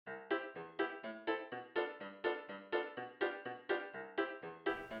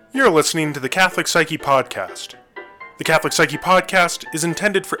You're listening to the Catholic Psyche Podcast. The Catholic Psyche Podcast is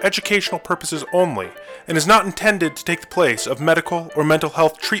intended for educational purposes only and is not intended to take the place of medical or mental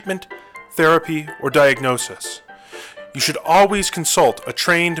health treatment, therapy, or diagnosis. You should always consult a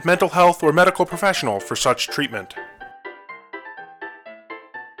trained mental health or medical professional for such treatment.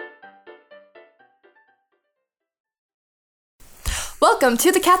 Welcome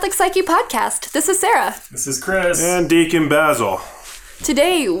to the Catholic Psyche Podcast. This is Sarah. This is Chris. And Deacon Basil.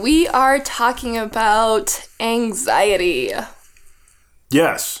 Today we are talking about anxiety.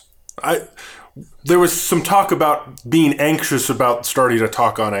 Yes. There was some talk about being anxious about starting to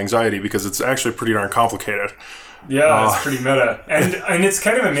talk on anxiety because it's actually pretty darn complicated. Yeah, it's pretty meta. And it's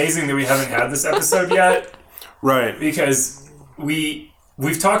kind of amazing that we haven't had this episode yet. Right. Because we've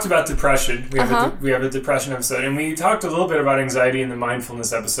talked about depression. We have a depression episode. And we talked a little bit about anxiety in the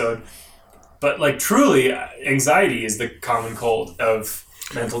mindfulness episode. But truly, anxiety is the common cold of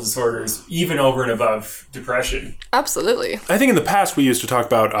mental disorders, even over and above depression. Absolutely. I think in the past we used to talk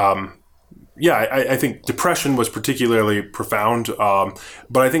about, I think depression was particularly profound.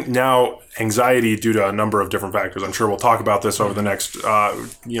 But I think now anxiety, due to a number of different factors, I'm sure we'll talk about this over the next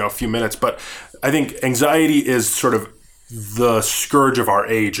few minutes. But I think anxiety is sort of the scourge of our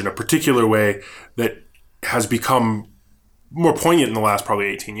age in a particular way that has become more poignant in the last probably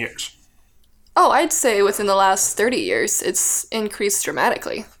 18 years. Oh, I'd say within the last 30 years, it's increased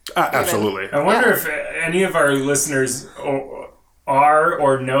dramatically. Absolutely. I wonder if any of our listeners are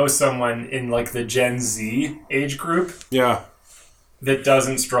or know someone in the Gen Z age group that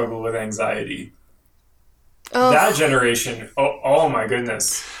doesn't struggle with anxiety. Oh. That generation, oh my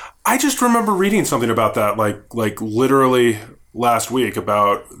goodness. I just remember reading something about that, like literally last week,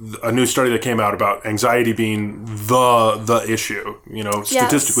 about a new study that came out about anxiety being the issue,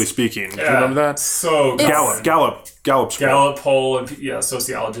 statistically speaking. Do you remember that? So Gallup poll, and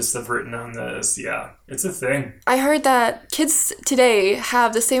sociologists have written on this. Yeah, it's a thing. I heard that kids today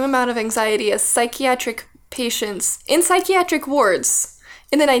have the same amount of anxiety as psychiatric patients in psychiatric wards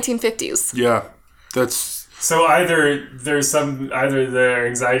in the 1950s. Yeah, that's... So either their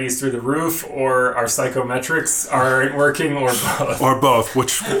anxiety is through the roof, or our psychometrics aren't working, or both. Or both,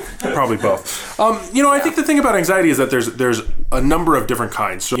 which probably both. I think the thing about anxiety is that there's a number of different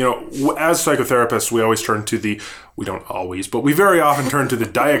kinds. So, as psychotherapists, we don't always, but we very often turn to the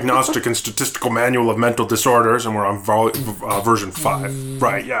Diagnostic and Statistical Manual of Mental Disorders, and we're on version 5.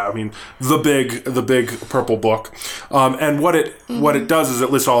 Right? Yeah, I mean the big purple book, and what it does is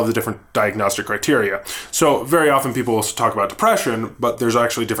it lists all of the different diagnostic criteria. So very often people will talk about depression, but there's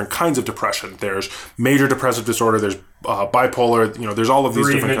actually different kinds of depression. There's major depressive disorder. There's bipolar. There's all of these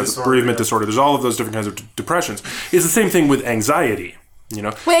different kinds of bereavement disorder. There's all of those different kinds of depressions. It's the same thing with anxiety.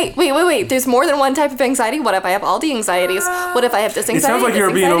 Wait. There's more than one type of anxiety? What if I have all the anxieties? What if I have this anxiety? It sounds like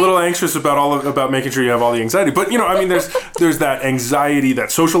you're being a little anxious about making sure you have all the anxiety. But, there's that anxiety, that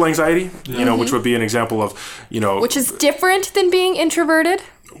social anxiety, which would be an example of, Which is different than being introverted?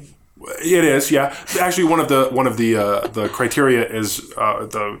 It is, yeah. Actually, one of the criteria is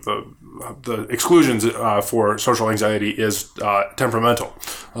the exclusions for social anxiety is temperamental,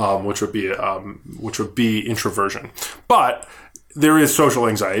 which would be introversion. But there is social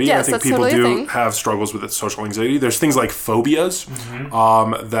anxiety. Yes, I think people do have struggles with social anxiety. There's things like phobias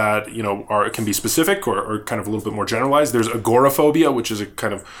that can be specific or kind of a little bit more generalized. There's agoraphobia, which is a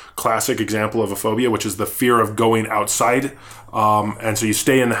kind of classic example of a phobia, which is the fear of going outside. And so you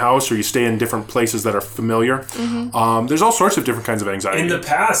stay in the house or you stay in different places that are familiar. Mm-hmm. There's all sorts of different kinds of anxiety. In the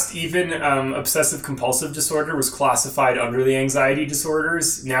past, even obsessive compulsive disorder was classified under the anxiety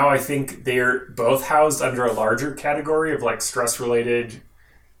disorders. Now I think they're both housed under a larger category of stress-related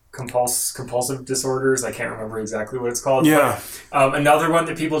compulsive disorders. I can't remember exactly what it's called. Yeah. But, another one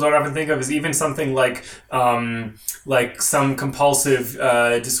that people don't often think of is even something like some compulsive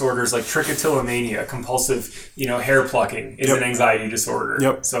disorders like trichotillomania, compulsive, hair plucking is an anxiety disorder.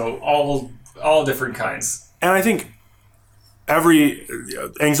 Yep. So all different kinds. And I think every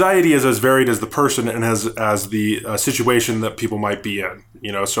anxiety is as varied as the person and as the situation that people might be in.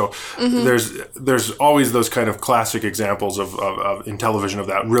 So there's always those kind of classic examples of in television of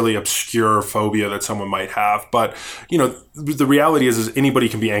that really obscure phobia that someone might have. But the reality is anybody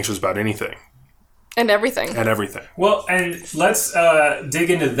can be anxious about anything. And everything. Well, and let's dig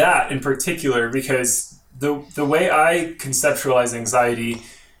into that in particular, because the way I conceptualize anxiety,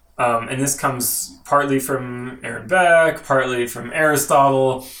 and this comes partly from Aaron Beck, partly from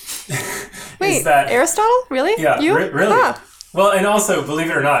Aristotle. Wait, is that, Aristotle? Really? Yeah, you? Really. Ah. Well, and also, believe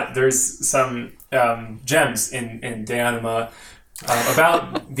it or not, there's some gems in De Anima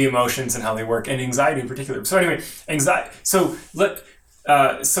about the emotions and how they work, and anxiety in particular. So anyway, anxiety. So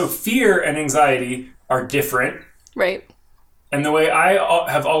So fear and anxiety are different. Right. And the way I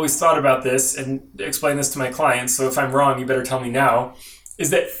have always thought about this and explain this to my clients, so if I'm wrong, you better tell me now, is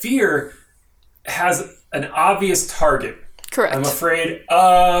that fear has an obvious target. Correct. I'm afraid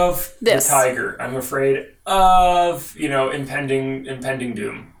of this. The tiger. I'm afraid of, impending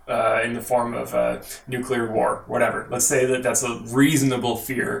doom in the form of nuclear war, whatever. Let's say that that's a reasonable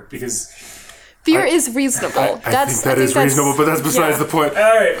fear because... Fear is reasonable. I think that is reasonable, but that's besides the point. All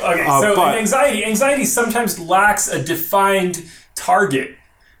right, okay. So anxiety sometimes lacks a defined target.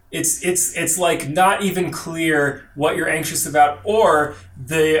 It's like not even clear what you're anxious about, or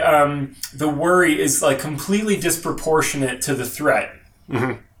the worry is like completely disproportionate to the threat.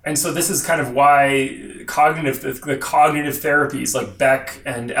 Mm-hmm. And so this is kind of why the cognitive therapies like Beck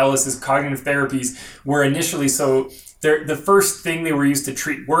and Ellis's cognitive therapies were initially so. The first thing they were used to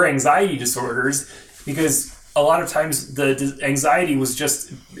treat were anxiety disorders, because a lot of times the anxiety was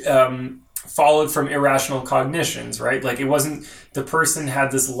just followed from irrational cognitions, right? Like it wasn't, the person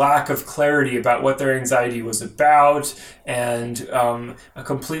had this lack of clarity about what their anxiety was about, and a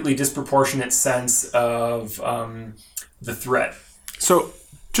completely disproportionate sense of the threat. So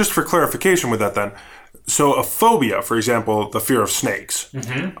just for clarification with that then, so a phobia, for example, the fear of snakes,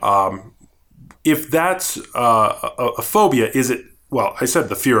 mm-hmm. If that's a phobia, is it, well, I said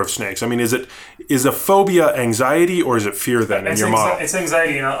the fear of snakes. I mean, is a phobia anxiety, or is it fear then in your model? It's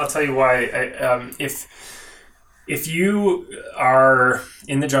anxiety, and I'll tell you why. If you are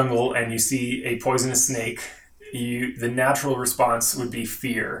in the jungle and you see a poisonous snake, the natural response would be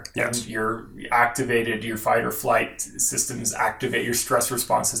fear. Yes. And your fight or flight system is activated, your stress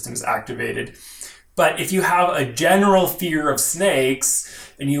response system is activated. But if you have a general fear of snakes,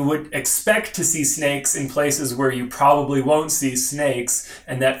 and you would expect to see snakes in places where you probably won't see snakes,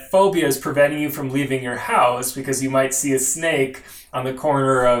 and that phobia is preventing you from leaving your house because you might see a snake on the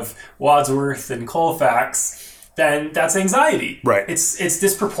corner of Wadsworth and Colfax, then that's anxiety. Right. It's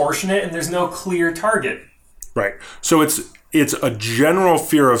disproportionate, and there's no clear target. Right. So it's a general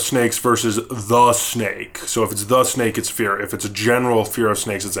fear of snakes versus the snake. So if it's the snake, it's fear. If it's a general fear of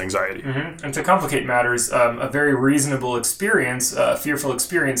snakes, it's anxiety. Mm-hmm. And to complicate matters, a very reasonable experience, a fearful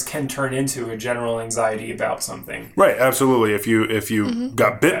experience, can turn into a general anxiety about something. Right. Absolutely. If you mm-hmm.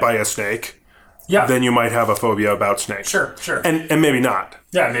 got bit by a snake, yeah, then you might have a phobia about snakes. Sure. And maybe not.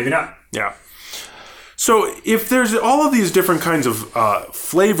 Yeah, maybe not. Yeah. So if there's all of these different kinds of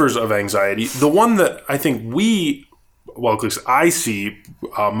flavors of anxiety, the one that I think at least I see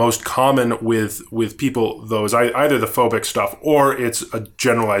most common with people, though, is either the phobic stuff or it's a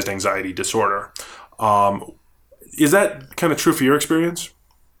generalized anxiety disorder. Is that kind of true for your experience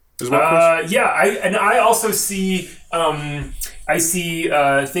as well, Chris? Yeah, I also see things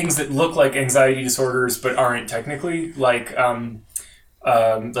that look like anxiety disorders but aren't technically, like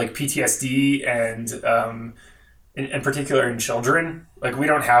PTSD and in particular in children. Like, we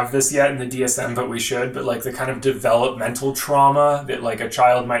don't have this yet in the DSM, but we should. But like the kind of developmental trauma that like a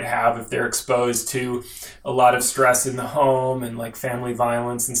child might have if they're exposed to a lot of stress in the home and like family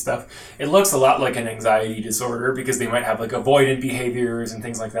violence and stuff, it looks a lot like an anxiety disorder because they might have like avoidant behaviors and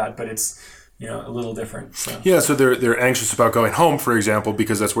things like that. But it's, a little different. So. Yeah, so they're anxious about going home, for example,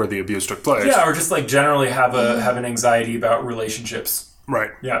 because that's where the abuse took place. Yeah, or just like generally have an anxiety about relationships.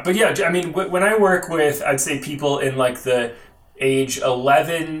 Right. Yeah, but yeah, I mean, when I work with, I'd say people in like the age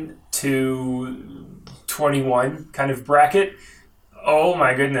 11 to 21 kind of bracket, oh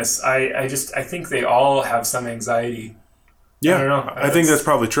my goodness, I think they all have some anxiety. Yeah, I don't know. I think that's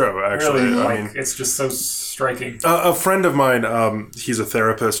probably true, actually. Really, I mean, it's just so striking. A friend of mine, he's a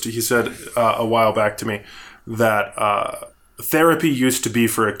therapist, he said a while back to me that therapy used to be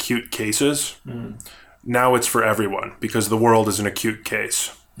for acute cases. Now it's for everyone because the world is an acute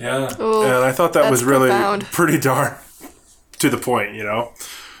case. Yeah. Ooh, and I thought that was really profound. Pretty darn to the point,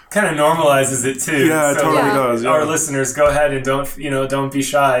 Kind of normalizes it too. Yeah, it totally does. Yeah. Our listeners, go ahead and don't be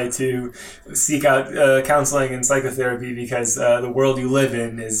shy to seek out counseling and psychotherapy because the world you live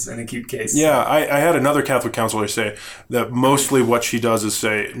in is an acute case. Yeah, I had another Catholic counselor say that mostly what she does is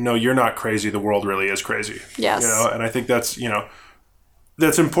say, no, you're not crazy. The world really is crazy. Yes. And I think that's,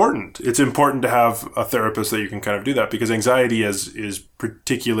 that's important. It's important to have a therapist that you can kind of do that because anxiety is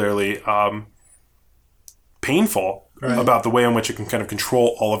particularly painful about the way in which it can kind of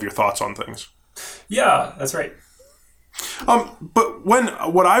control all of your thoughts on things. Yeah, that's right. But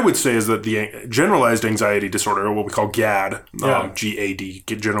what I would say is that the generalized anxiety disorder, or what we call GAD, GAD,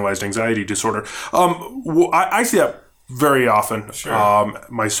 generalized anxiety disorder, I see that very often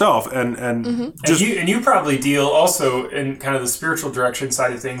myself, and just and you probably deal also in kind of the spiritual direction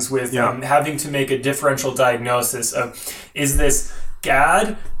side of things with having to make a differential diagnosis of, is this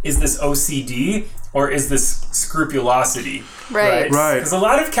GAD? Is this OCD? Or is this scrupulosity? Right. Because a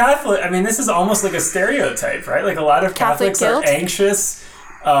lot of Catholic, I mean, this is almost like a stereotype, right? Like a lot of Catholic Catholics are guilt?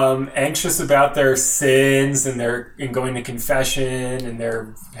 anxious about their sins and going to confession and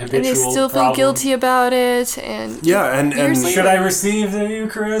their habitual And they still feel problem. guilty about it. And Yeah, and years later- Should I receive the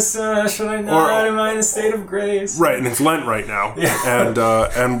Eucharist? Should I not? Am I in a state of grace? right, and it's Lent right now,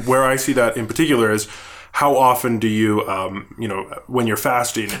 and where I see that in particular is how often do you, when you're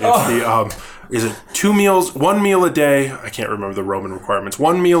fasting, it's is it 2 meals, 1 meal a day? I can't remember the Roman requirements.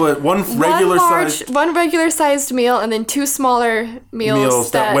 One regular sized meal, and then 2 smaller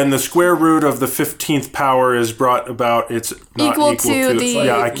meals that when the square root of the 15th power is brought about, it's not equal to the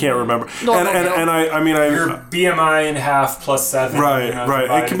yeah, I can't remember. normal And Your BMI in half plus 7. right. It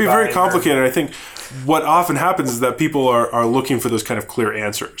divided can be very by complicated. I think what often happens is that people are looking for those kind of clear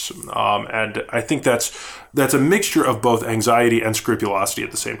answers, and I think that's a mixture of both anxiety and scrupulosity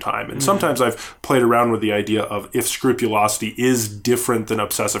at the same time. And sometimes I've played around with the idea of if scrupulosity is different than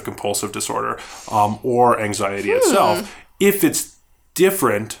obsessive compulsive disorder or anxiety itself. If it's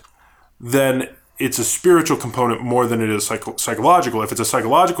different, then it's a spiritual component more than it is psychological. If it's a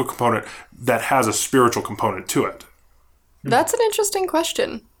psychological component, that has a spiritual component to it. That's an interesting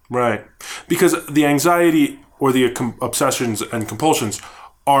question. Right. Because the anxiety or the obsessions and compulsions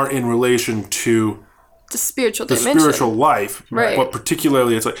are in relation to The spiritual the dimension. spiritual life. Right. But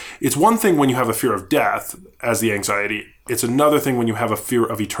particularly, it's one thing when you have a fear of death as the anxiety. It's another thing when you have a fear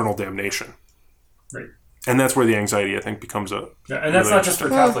of eternal damnation. Right. And that's where the anxiety, I think, becomes a... Yeah, and that's not just for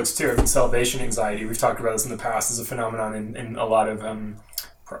Catholics, too. I mean, salvation anxiety, we've talked about this in the past, is a phenomenon in a lot of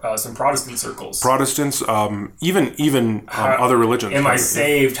some Protestant circles. Protestants, even other religions. Am I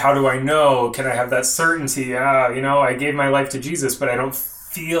saved? How do I know? Can I have that certainty? I gave my life to Jesus, but I don't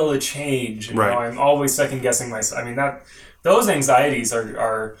feel a change. Right. I'm always second guessing myself. I mean, those anxieties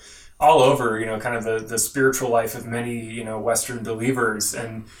are all over, kind of the spiritual life of many, Western believers,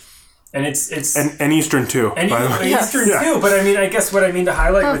 and it's and Eastern too. and by the way. Eastern too. But I mean, I guess what I mean to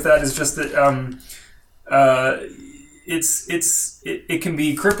highlight with that is just that it can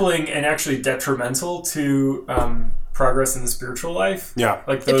be crippling and actually detrimental to progress in the spiritual life. Yeah.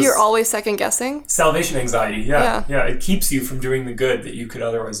 Like If you're always second guessing. salvation anxiety. Yeah. Yeah. It keeps you from doing the good that you could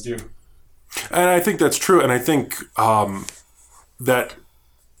otherwise do. And I think that's true. And I think that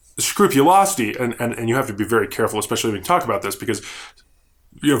scrupulosity, and you have to be very careful, especially when you talk about this, because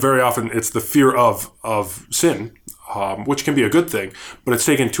very often it's the fear of sin, which can be a good thing, but it's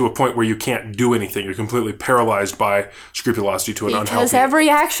taken to a point where you can't do anything. You're completely paralyzed by scrupulosity to an Because unhealthy... every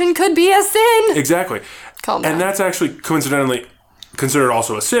action could be a sin. Exactly. Calm down. And that's actually coincidentally considered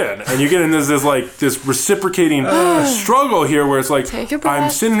also a sin. And you get into this reciprocating struggle here where it's like, Take a breath. I'm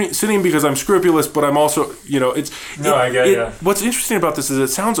sinning because I'm scrupulous, but I'm also, I get it. What's interesting about this is it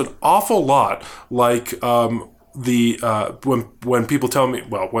sounds an awful lot like when people tell me,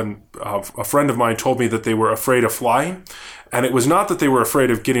 when a friend of mine told me that they were afraid of flying, and it was not that they were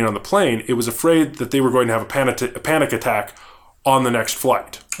afraid of getting on the plane, it was afraid that they were going to have a panic attack on the next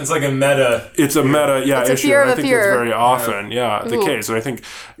flight. It's like a meta. It's a meta, It's a issue. fear And of I think a fear. that's very often, the Ooh. case. And I think,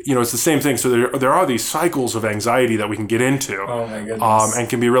 it's the same thing. So there are these cycles of anxiety that we can get into, Oh my goodness. and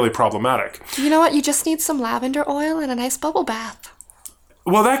can be really problematic. You know what? You just need some lavender oil and a nice bubble bath.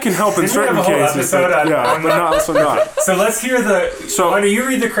 Well, that can help in Didn't we certain have a whole cases. episode on- But not also not. So let's hear why don't you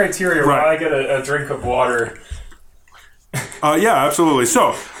read the criteria Right. while I get a drink of water? Yeah, absolutely.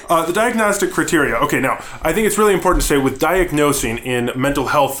 So, the diagnostic criteria. Okay, now, I think it's really important to say with diagnosing in mental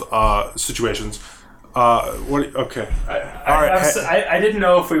health situations, okay. I didn't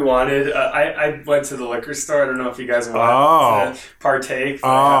know if we wanted. I went to the liquor store. I don't know if you guys want to partake.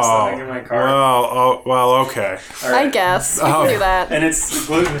 I have something in my car. Well, okay. All right. I guess. We can do that. And it's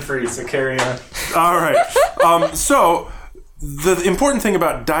gluten free, so carry on. All right. So, the important thing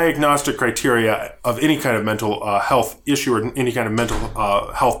about diagnostic criteria of any kind of mental health issue or any kind of mental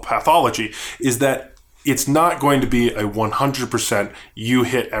health pathology is that it's not going to be a 100% you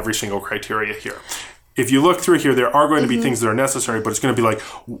hit every single criteria here. If you look through here, there are going to be things that are necessary, but it's going to be like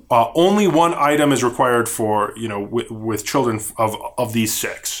only one item is required for, with children of these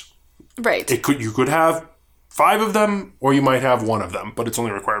 6. Right. You could have 5 of them, or you might have 1 of them, but it's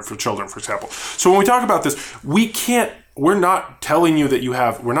only required for children, for example. So when we talk about this, we're not telling you that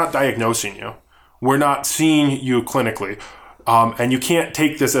we're not diagnosing you. We're not seeing you clinically. And you can't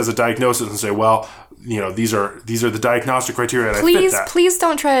take this as a diagnosis and say, well, these are the diagnostic criteria and I fit that. Please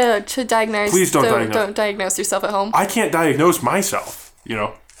don't try to diagnose. Please don't diagnose. Don't diagnose yourself at home. I can't diagnose myself,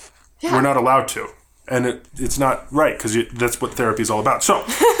 Yeah. We're not allowed to. And it's not right, because that's what therapy is all about. So,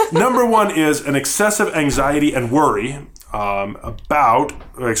 number 1 is an excessive anxiety and worry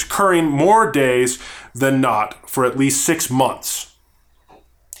it's occurring more days than not for at least 6 months.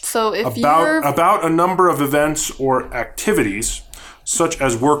 So if you're... About a number of events or activities, such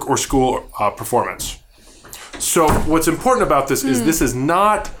as work or school performance. So what's important about this is this is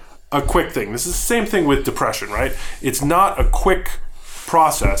not a quick thing. This is the same thing with depression, right? It's not a quick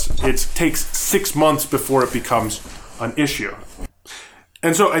process. It takes 6 months before it becomes an issue.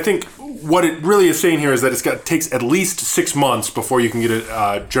 And so I think what it really is saying here is that it takes at least 6 months before you can get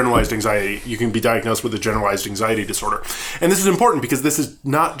a generalized anxiety. You can be diagnosed with a generalized anxiety disorder. And this is important because this is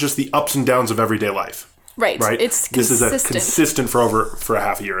not just the ups and downs of everyday life. Right. It's consistent. This is consistent for a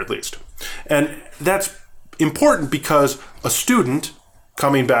half a year at least. And that's important because a student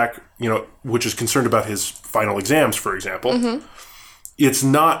coming back, which is concerned about his final exams, for example, it's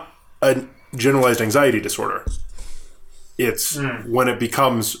not a generalized anxiety disorder. It's when it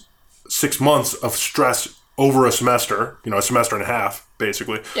becomes 6 months of stress over a semester, a semester and a half,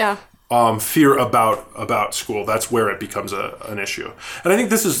 basically. Yeah. Fear about school. That's where it becomes an issue. And I think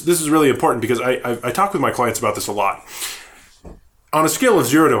this is really important because I talk with my clients about this a lot. On a scale of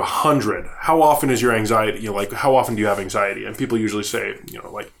 0 to 100, how often is your anxiety? How often do you have anxiety? And people usually say,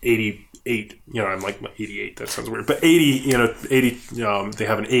 88. I'm like 88. That sounds weird, but 80. 80. They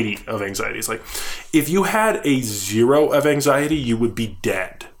have an 80 of anxiety. It's like if you had a 0 of anxiety, you would be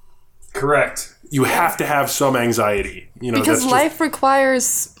dead. Correct. You have to have some anxiety. Because life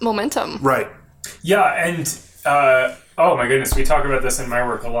requires momentum. Right. Yeah, and oh my goodness, we talk about this in my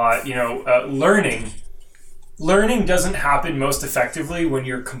work a lot. Learning doesn't happen most effectively when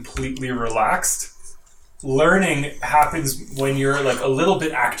you're completely relaxed. Learning happens when you're a little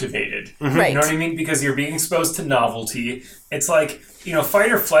bit activated. Mm-hmm. Right. You know what I mean? Because you're being exposed to novelty. It's like,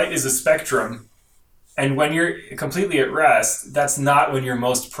 fight or flight is a spectrum. And when you're completely at rest, that's not when you're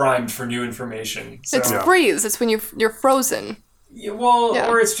most primed for new information. So, it's freeze. It's when you're frozen.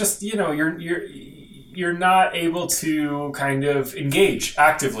 Or it's just, you're not able to kind of engage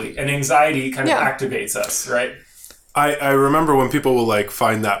actively, and anxiety kind of activates us, right? I remember when people will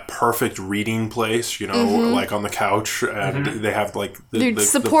find that perfect reading place, like on the couch, and they have the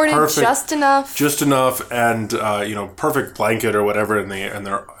supported perfect, just enough, and perfect blanket or whatever, and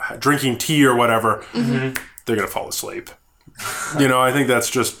they're drinking tea or whatever. They're gonna fall asleep. I think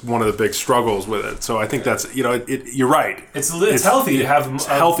that's just one of the big struggles with it. So I think that's you're right. It's healthy to have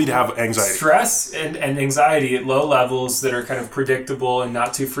anxiety. Stress and anxiety at low levels that are kind of predictable and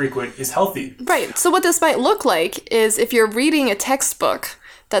not too frequent is healthy. Right. So what this might look like is if you're reading a textbook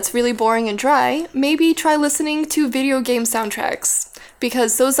that's really boring and dry, maybe try listening to video game soundtracks,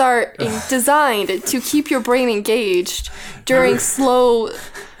 because those are designed to keep your brain engaged during slow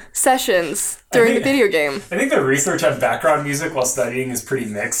sessions during the video game. I think the research on background music while studying is pretty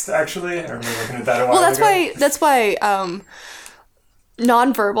mixed, actually. I remember looking at that a while ago. That's why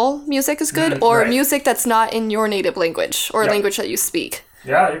nonverbal music is good, or music that's not in your native language or a language that you speak.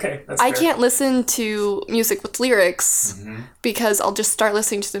 Yeah, okay. That's I fair. can't listen to music with lyrics because I'll just start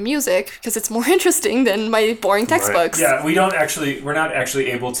listening to the music because it's more interesting than my boring textbooks. Right. Yeah, we're not actually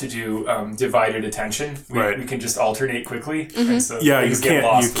able to do divided attention. We can just alternate quickly. And so you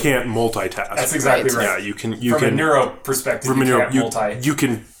can't multitask. That's exactly right. Yeah, you can from a neuro perspective, you can't multi. You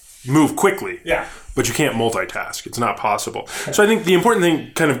can move quickly. Yeah. But you can't multitask. It's not possible. So I think the important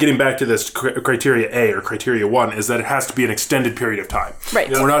thing, kind of getting back to this criteria A or criteria 1, is that it has to be an extended period of time. Right.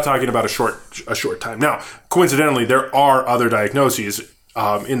 We're not talking about a short time. Now, coincidentally, there are other diagnoses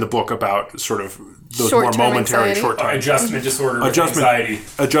in the book about sort of those short-term more momentary anxiety. short-time. Adjustment disorder, anxiety.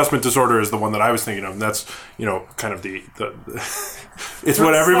 Adjustment disorder is the one that I was thinking of. And that's, kind of the it's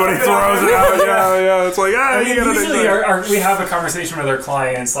what everybody throws out. Yeah. It's like, you gotta usually we have a conversation with our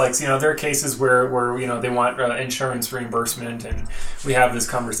clients, there are cases where they want insurance reimbursement, and we have this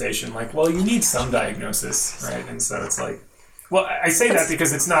conversation you need some diagnosis, right? And so it's I say that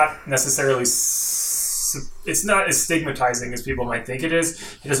because it's not necessarily it's not as stigmatizing as people might think it is.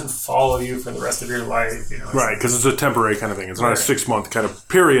 It doesn't follow you for the rest of your life, Right, because it's a temporary kind of thing. It's not a 6-month kind of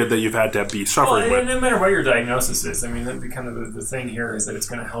period that you've had to be suffering with. No matter what your diagnosis is, kind of the thing here is that it's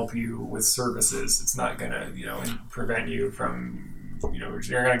going to help you with services. It's not going to, prevent you from, you're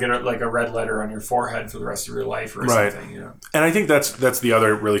going to get a red letter on your forehead for the rest of your life or something, And I think that's the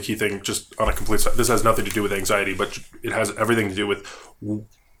other really key thing, just on a complete side. This has nothing to do with anxiety, but it has everything to do with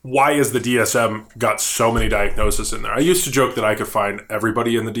why is the DSM got so many diagnoses in there? I used to joke that I could find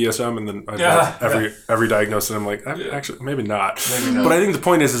everybody in the DSM, and then I'd have every diagnosis, and I'm like, actually, maybe not. But I think the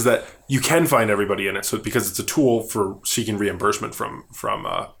point is that you can find everybody in it, so because it's a tool for seeking reimbursement from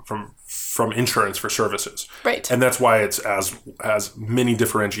insurance for services, Right. And that's why it's as many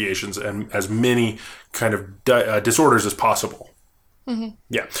differentiations and as many kind of disorders as possible. Mm-hmm.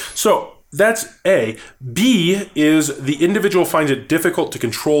 Yeah. So that's A. B is the individual finds it difficult to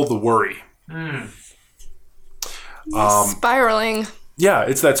control the worry. Spiraling. Yeah,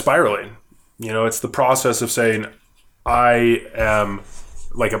 it's that spiraling. It's the process of saying, I am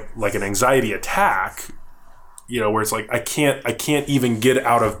like an anxiety attack. Where it's like I can't even get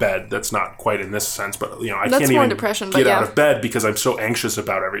out of bed. That's not quite in this sense, but I That's can't more even depression, get but out of bed because I'm so anxious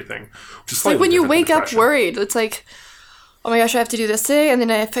about everything. It's like when you wake up worried. It's like, oh my gosh, I have to do this today, and then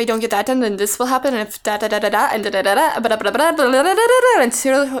if I don't get that done, then this will happen, and if and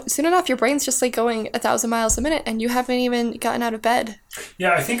soon enough, your brain's just like going 1,000 miles a minute, and you haven't even gotten out of bed.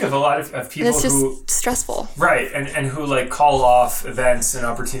 Yeah, I think of a lot of people and it's just who stressful, right, and who like call off events and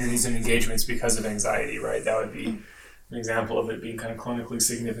opportunities and engagements because of anxiety. Right, that would be an example of it being kind of clinically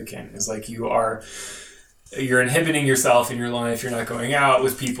significant. Is like you're inhibiting yourself in your life. You're not going out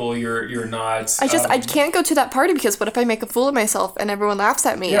with people. You're not. I can't go to that party because what if I make a fool of myself and everyone laughs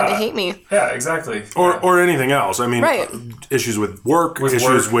at me and they hate me? Yeah, exactly. Or anything else. I mean, right. Issues with work,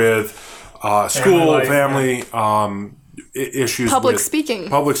 issues with school, family, issues Public with speaking.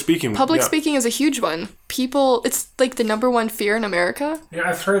 Public speaking. Public speaking is a huge one. People, it's like the number one fear in America. Yeah,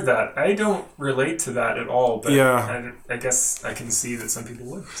 I've heard that. I don't relate to that at all, but I guess I can see that some people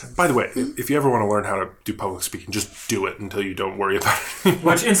would. By the way, if you ever want to learn how to do public speaking, just do it until you don't worry about it.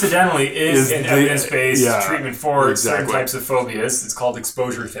 Which incidentally is an evidence-based treatment for certain types of phobias. It's called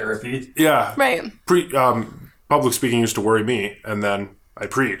exposure therapy. Yeah. Right. Public speaking used to worry me, and then I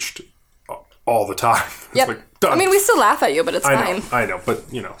preached all the time. Yep. Like, done. I mean, we still laugh at you, but it's fine. I know, but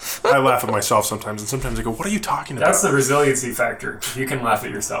I laugh at myself sometimes, and sometimes I go, "What are you talking about?" That's the resiliency factor. You can laugh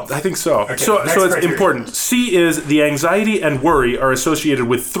at yourself. I think so. Okay, so it's important. C is the anxiety and worry are associated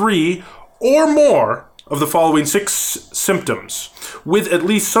with 3 or more of the following 6 symptoms, with at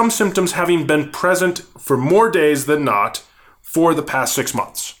least some symptoms having been present for more days than not for the past 6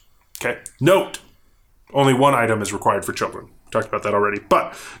 months. Okay. Note: only one item is required for children. Talked about that already.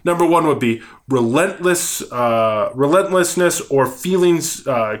 But number 1 would be relentlessness or feelings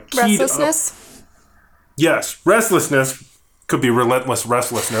Restlessness? Yes, restlessness could be relentless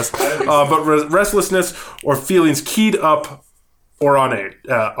restlessness, but restlessness or feelings keyed up or on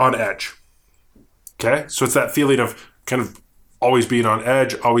edge. Okay, so it's that feeling of kind of always being on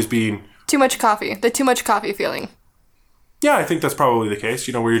edge, always being too much coffee. The too much coffee feeling. Yeah, I think that's probably the case.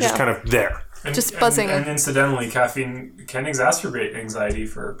 Where you're just kind of there. Just buzzing. And incidentally, caffeine can exacerbate anxiety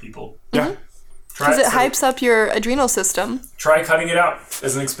for people. Yeah. Because it hypes up your adrenal system. Try cutting it out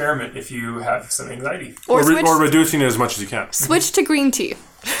as an experiment if you have some anxiety. Or reducing it as much as you can. Switch to green tea.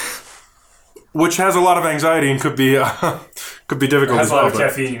 Which has a lot of anxiety and could be difficult. It has a lot of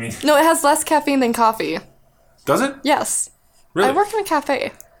caffeine, you mean? No, it has less caffeine than coffee. Does it? Yes. Really? I work in a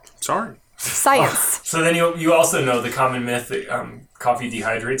cafe. Sorry. Science. So then you also know the common myth that coffee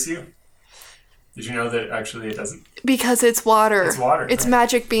dehydrates you? Did you know that actually it doesn't? Because it's water. It's water. It's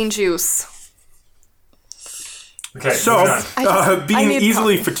magic bean juice. Okay, so being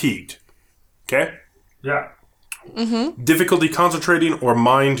easily coffee. Fatigued. Okay? Yeah. Mm-hmm. Difficulty concentrating or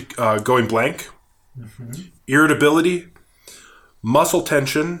mind going blank. Mm-hmm. Irritability, muscle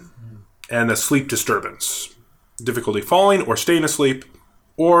tension, and a sleep disturbance. Difficulty falling or staying asleep,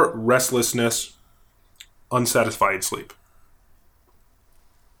 or restlessness, unsatisfied sleep.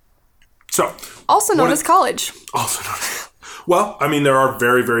 So, also known as college. Also known as, well, I mean, there are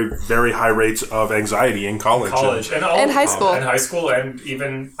very, very, very high rates of anxiety in college. And high school. And high school. And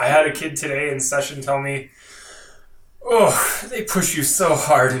even, I had a kid today in session tell me, oh, they push you so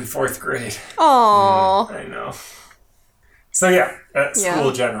hard in 4th grade. Aww. I know. So yeah, at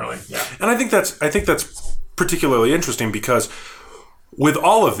school generally, yeah. And I think that's particularly interesting because with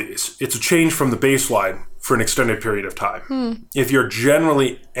all of these, it's a change from the baseline for an extended period of time. If you're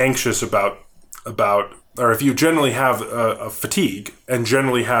generally anxious about, or if you generally have a fatigue and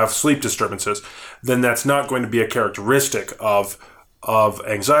generally have sleep disturbances, then that's not going to be a characteristic of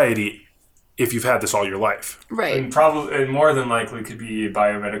anxiety if you've had this all your life. Right. And more than likely could be a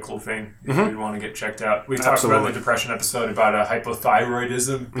biomedical thing if you'd want to get checked out. We talked about in the depression episode about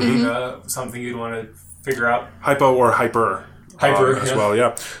hypothyroidism being something you'd want to figure out. Hypo or hyper. As well,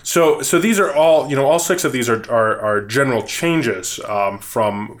 yeah. So these are all, all 6 of these are general changes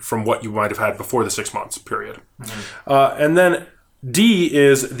from what you might have had before the 6 months period. And then D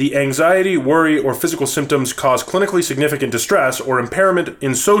is the anxiety, worry, or physical symptoms cause clinically significant distress or impairment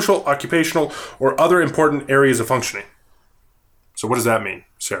in social, occupational, or other important areas of functioning. So what does that mean,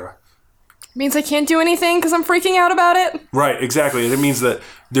 Sarah? Means I can't do anything because I'm freaking out about it? Right, exactly. It means that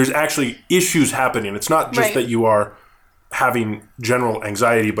there's actually issues happening. It's not just that you are having general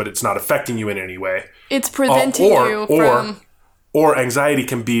anxiety, but it's not affecting you in any way. It's preventing you from... Or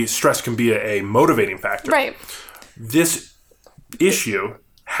anxiety stress can be a motivating factor. Right. This issue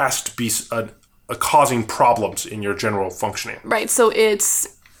has to be a causing problems in your general functioning. Right, so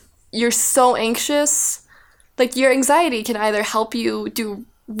you're so anxious. Like, your anxiety can either help you do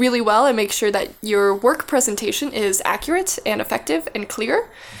really well and make sure that your work presentation is accurate and effective and clear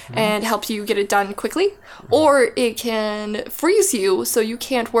and help you get it done quickly, or it can freeze you so you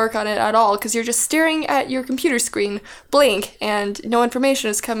can't work on it at all because you're just staring at your computer screen blank and no information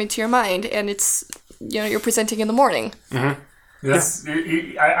is coming to your mind, and it's, you're presenting in the morning. Yes,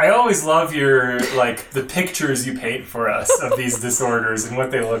 I always love your, the pictures you paint for us of these disorders and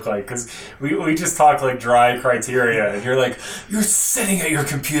what they look like, because we just talk like dry criteria, and you're like, you're sitting at your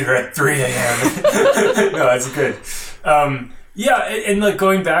computer at 3 a.m. No, that's good. And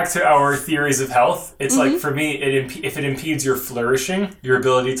going back to our theories of health, it's like, for me, if it impedes your flourishing, your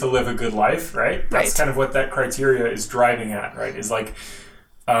ability to live a good life, right? That's kind of what that criteria is driving at, right? Is like,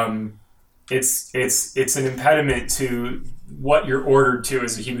 it's an impediment to what you're ordered to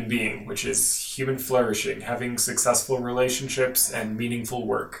as a human being, which is human flourishing, having successful relationships and meaningful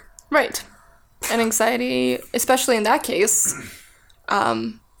work. Right. And anxiety, especially in that case,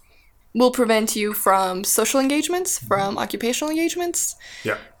 will prevent you from social engagements, from occupational engagements.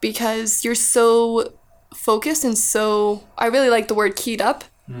 Yeah. Because you're so focused and so, I really like the word keyed up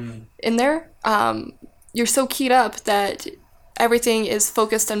in there. You're so keyed up that everything is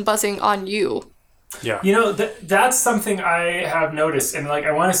focused and buzzing on you. Yeah. That's something I have noticed, and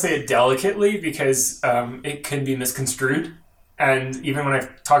I want to say it delicately because it can be misconstrued. And even when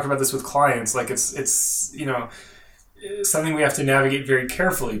I've talked about this with clients, it's something we have to navigate very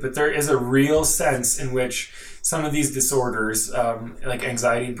carefully. But there is a real sense in which some of these disorders, like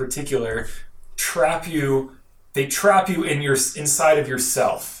anxiety in particular, trap you. They trap you inside of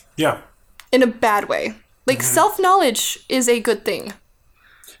yourself. Yeah. In a bad way. Self-knowledge is a good thing.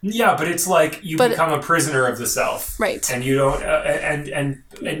 Yeah, but it's like you become a prisoner of the self, right? And you don't. And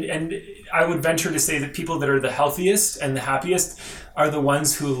I would venture to say that people that are the healthiest and the happiest are the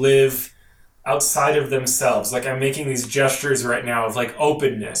ones who live outside of themselves. Like, I'm making these gestures right now of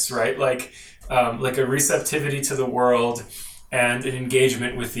openness, right? Like a receptivity to the world and an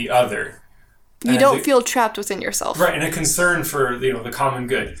engagement with the other. You don't feel trapped within yourself, right? And a concern for the common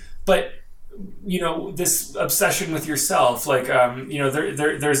good, but. This obsession with yourself, there's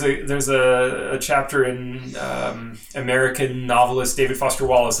a chapter in American novelist David Foster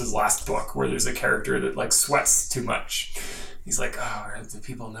Wallace's last book where there's a character that sweats too much. He's like, oh, do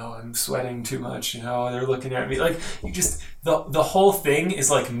people know I'm sweating too much? They're looking at me. The whole thing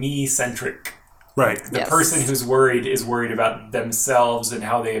is me-centric. Right. The person who's worried is worried about themselves and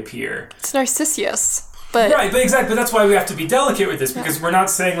how they appear. It's Narcissus. Right, but exactly. But that's why we have to be delicate with this, because we're not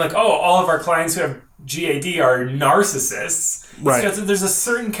saying all of our clients who have GAD are narcissists. Right. It's there's a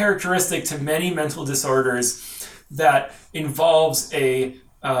certain characteristic to many mental disorders that involves an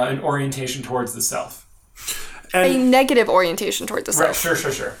orientation towards the self. And a negative orientation towards the self.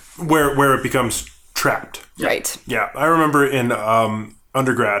 Right, sure. Where it becomes trapped. Right. Yeah, I remember in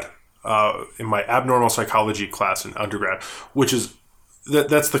undergrad, in my abnormal psychology class in undergrad, which is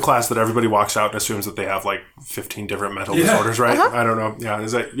that's the class that everybody walks out and assumes that they have 15 different mental disorders, right? Uh-huh. I don't know.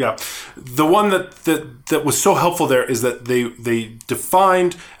 Yeah, the one that was so helpful there is that they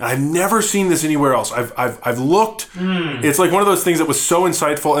defined, and I've never seen this anywhere else. I've looked. It's like one of those things that was so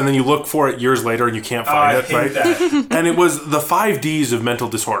insightful, and then you look for it years later and you can't find it, right? That. And it was the 5 Ds of mental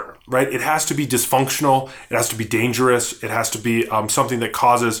disorder, right? It has to be dysfunctional. It has to be dangerous. It has to be something that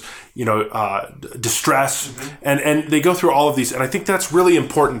causes distress, and they go through all of these, and I think that's really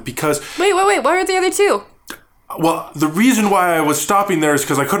important because wait, what are the other two? Well, the reason why I was stopping there is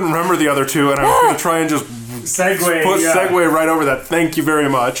because I couldn't remember the other two, and I was going to try and just segue right over that. Thank you very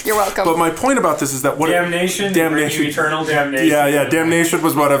much. You're welcome. But my point about this is that damnation, eternal damnation. Yeah, damnation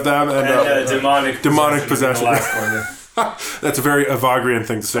was one of them, and demonic possession. That's a very Evagrian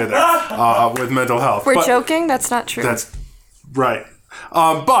thing to say there with mental health. We're joking. That's not true. That's right.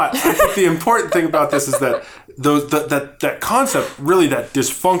 But I think the important thing about this is that that concept, really, that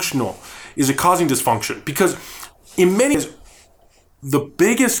dysfunctional, is causing dysfunction. Because in many ways, the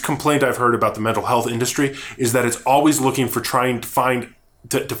biggest complaint I've heard about the mental health industry is that it's always looking for trying to find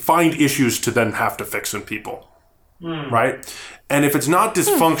issues to then have to fix in people. right? And if it's not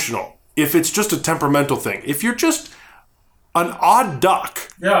dysfunctional, if it's just a temperamental thing, if you're just an odd duck,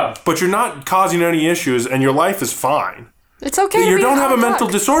 but you're not causing any issues and your life is fine, it's okay. You to don't be have a an odd mental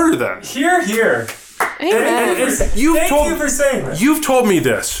duck. disorder then. Here. Amen. And Thank you for saying that. You've told me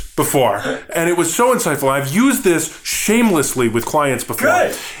this before, and it was so insightful. I've used this shamelessly with clients before.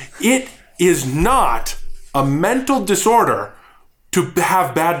 Good. It is not a mental disorder to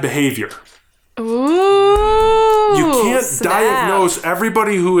have bad behavior. Ooh, You can't snap. diagnose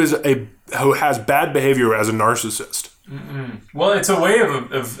everybody who has bad behavior as a narcissist. Well, it's a way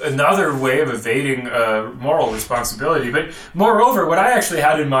of another way of evading moral responsibility. But moreover, what I actually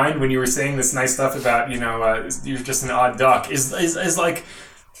had in mind when you were saying this nice stuff about you're just an odd duck is like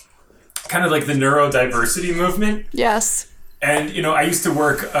kind of like the neurodiversity movement. Yes. And I used to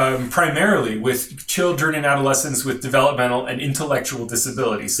work primarily with children and adolescents with developmental and intellectual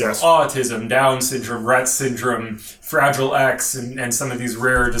disabilities, so Yes. autism, Down syndrome, Rett syndrome, Fragile X, and some of these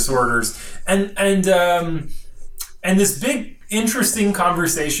rare disorders, and this big interesting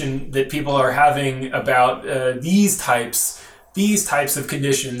conversation that people are having about these types of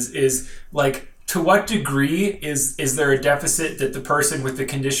conditions is like, to what degree is there a deficit that the person with the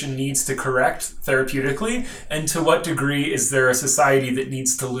condition needs to correct therapeutically, and to what degree is there a society that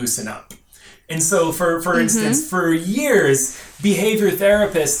needs to loosen up? And so, for instance, for years, behavior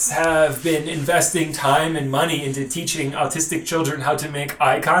therapists have been investing time and money into teaching autistic children how to make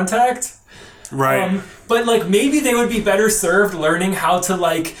eye contact. Right. But like, maybe they would be better served learning how to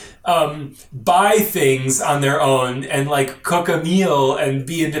like buy things on their own and like cook a meal and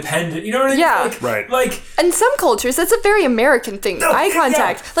be independent. You know what I mean? Yeah. Like, Right. Like, In some cultures, that's a very American thing. Eye yeah.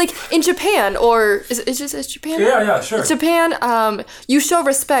 contact. Like in Japan, or is Japan? yeah, sure. Japan, you show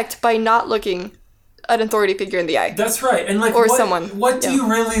respect by not looking an authority figure in the eye. That's right. And like, Or what, someone. what do Yeah. you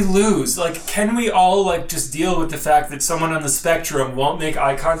really lose? Like, can we all like just deal with the fact that someone on the spectrum won't make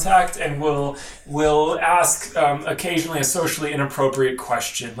eye contact and will ask occasionally a socially inappropriate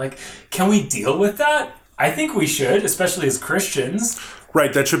question? Like, can we deal with that? I think we should, especially as Christians.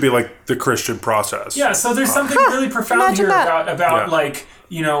 Right. That should be like the Christian process. Yeah. So there's something really profound Imagine here that. about Yeah. like,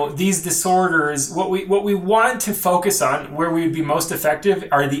 these disorders. What we want to focus on, where we would be most effective,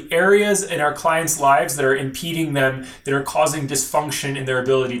 are the areas in our clients' lives that are impeding them, that are causing dysfunction in their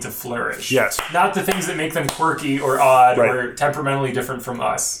ability to flourish. Yes. Not the things that make them quirky or odd Right. or temperamentally different from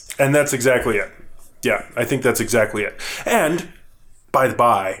us. And that's exactly it. Yeah, I think that's exactly it. And, by the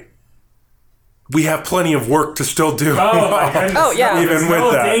by, we have plenty of work to still do. Oh my goodness. Oh, yeah. There's Even with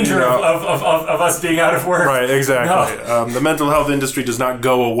no that, danger of us being out of work. Right, exactly. No. The mental health industry does not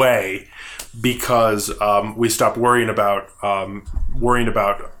go away because we stop worrying about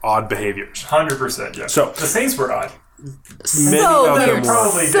odd behaviors. 100%. Yeah. So- the Saints were odd. Many So of them weird. were.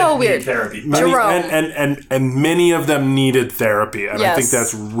 Probably So didn't weird. need therapy. Many- Jerome. and many of them needed therapy, and I think Yes.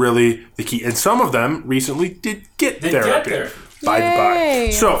 that's really the key. And some of them recently did get Did get therapy. therapy. By the by.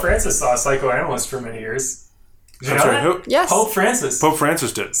 Yay. So, Francis saw a psychoanalyst for many years. Did you I'm know sorry, that? who? Yes. Pope Francis Pope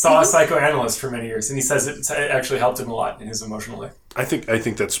Francis did. saw a psychoanalyst for many years, and he says it actually helped him a lot in his emotional life. I think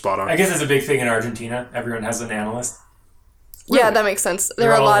that's spot on. I guess it's a big thing in Argentina. Everyone has an analyst. Yeah, that makes sense. There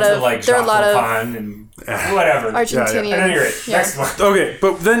They're are a all lot into, of like, there are a lot of Jacques Lacan and whatever. Argentinian. At any rate, Yeah. next one. Okay,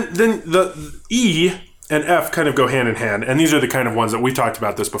 but then the E and F kind of go hand in hand, and these are the kind of ones that we talked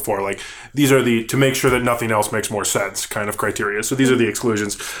about this before. Like, these are the to make sure that nothing else makes more sense kind of criteria. So these are the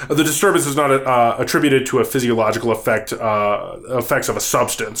exclusions. The disturbance is not attributed to a physiological effects of a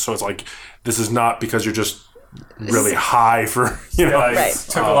substance. So it's like, this is not because you're just really high for Like, Right.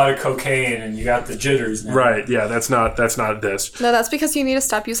 took a lot of cocaine and you got the jitters now. Right? Yeah, that's not this. No, that's because you need to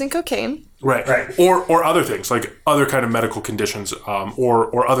stop using cocaine. Right. Right. Or other things like other kind of medical conditions,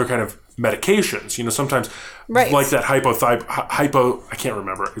 or other kind of medications. Sometimes Right. like that hypo. I can't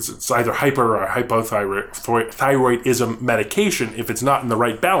remember. It's either hyper or hypothyroidism medication. If it's not in the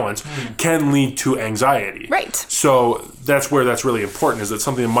right balance, can lead to anxiety. Right. So that's where that's really important. Is that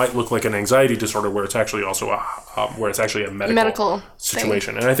something that might look like an anxiety disorder, where it's actually also where it's actually a medical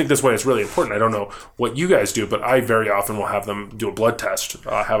situation. And I think that's why it's really important. I don't know what you guys do, but I very often will have them do a blood test.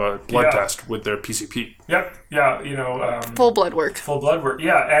 Have a blood Yeah. test with their PCP. Yep. Yeah. Full blood work. Full blood work.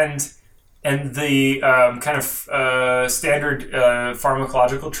 Yeah. And the kind of standard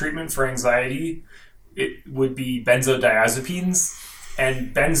pharmacological treatment for anxiety, it would be benzodiazepines,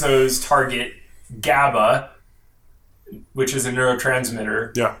 and benzos target GABA, which is a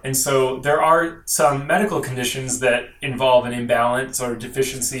neurotransmitter. Yeah. And so there are some medical conditions that involve an imbalance or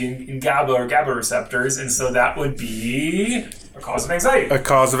deficiency in GABA or GABA receptors, and so that would be a cause of anxiety. A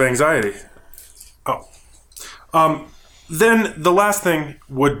cause of anxiety. Oh. Then the last thing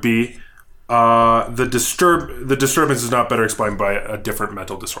would be the disturbance is not better explained by a different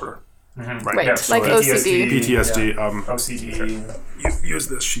mental disorder. Mm-hmm. Right, Yeah, like OCD. PTSD. OCD. Use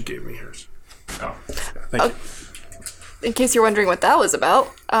this. She gave me hers. Oh. Thank you. In case you're wondering what that was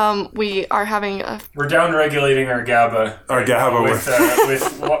about, we are having a... We're down-regulating our GABA. Our GABA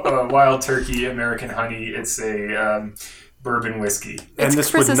with Wild Turkey American Honey. It's a bourbon whiskey. And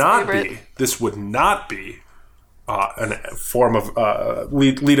It's Chris's favorite. This would not be a form of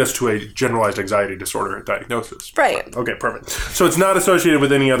lead us to a generalized anxiety disorder diagnosis. Right. Okay, perfect. So it's not associated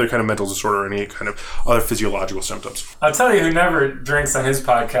with any other kind of mental disorder or any kind of other physiological symptoms. I'll tell you who never drinks on his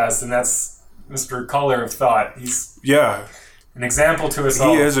podcast, and that's Mr. Color of Thought. He's an example to us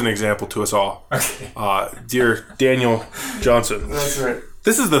all. He is an example to us all. Okay. Dear Daniel Johnson. That's right.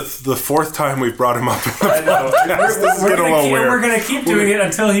 This is the fourth time we've brought him up in the I know. We're going to keep doing it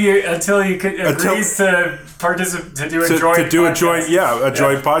until he agrees to participate to do a joint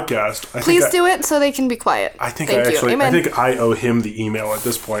podcast. Please do it so they can be quiet. I think Amen. I owe him the email at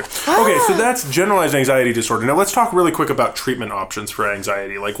this point. Okay, so that's generalized anxiety disorder. Now let's talk really quick about treatment options for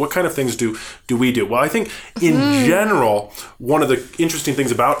anxiety. Like what kind of things do we do? Well, I think in general, one of the interesting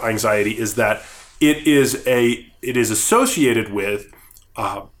things about anxiety is that it is associated with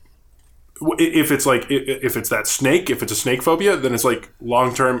if it's that snake, if it's a snake phobia, then it's like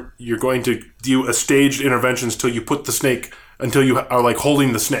long term you're going to do a staged interventions until you are like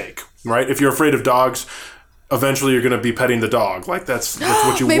holding the snake, right? If you're afraid of dogs, eventually you're going to be petting the dog. Like that's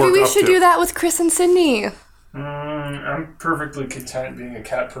what you Maybe work we up should to. do that with Chris and Sydney. I'm perfectly content being a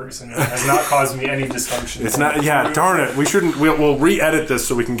cat person. It has not caused me any dysfunction. It's not. Yeah, darn it. We shouldn't. We'll re-edit this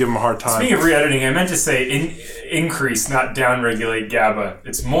so we can give him a hard time. Speaking of re-editing, I meant to say increase, not down-regulate GABA.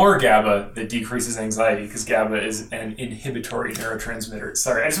 It's more GABA that decreases anxiety because GABA is an inhibitory neurotransmitter.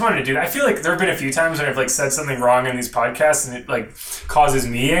 Sorry, I just wanted to do that. I feel like there have been a few times when I've said something wrong in these podcasts and it causes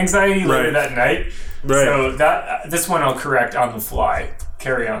me anxiety later that night. Right. So this one I'll correct on the fly.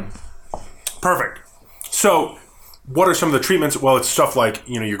 Carry on. Perfect. So, what are some of the treatments? Well, it's stuff like,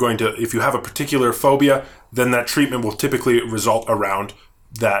 you're going to, if you have a particular phobia, then that treatment will typically result around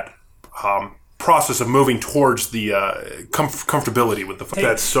that process of moving towards the comfortability with the phobia.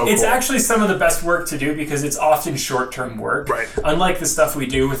 That's so cool. It's actually some of the best work to do because it's often short-term work. Right. Unlike the stuff we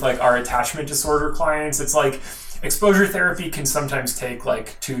do with our attachment disorder clients, it's like exposure therapy can sometimes take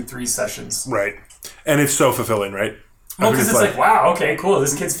 2-3 sessions. Right. And it's so fulfilling, right? Well, because it's wow, okay, cool,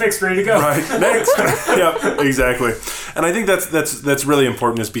 this kid's fixed, ready to go. Right, next. Yep, exactly. And I think that's really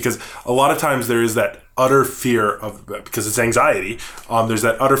important is because a lot of times there is that utter fear because it's anxiety, there's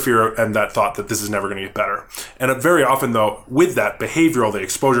that utter fear and that thought that this is never going to get better. And very often, though, with that behavioral, the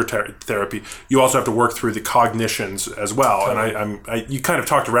exposure therapy, you also have to work through the cognitions as well. Totally. And you kind of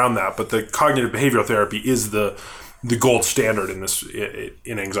talked around that, but the cognitive behavioral therapy is the gold standard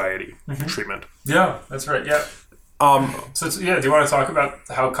in anxiety treatment. Yeah, that's right, yeah. Do you want to talk about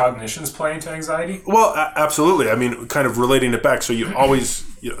how cognitions play into anxiety? Well, absolutely. I mean, kind of relating it back. So you always,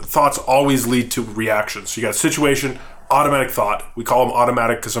 thoughts always lead to reactions. So you got situation, automatic thought. We call them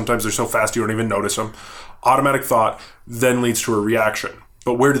automatic because sometimes they're so fast you don't even notice them. Automatic thought then leads to a reaction.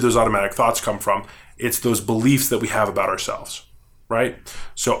 But where do those automatic thoughts come from? It's those beliefs that we have about ourselves, right?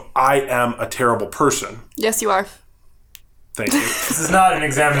 So I am a terrible person. Yes, you are. Thank you. This is not an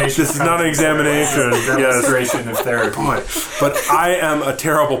examination. This is not an examination. It's a demonstration of therapy. Boy. But I am a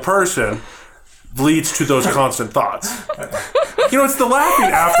terrible person leads to those constant thoughts. It's the laughing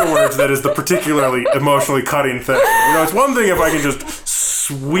afterwards that is the particularly emotionally cutting thing. It's one thing if I can just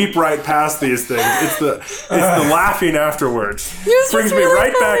sweep right past these things. It's the laughing afterwards. Brings me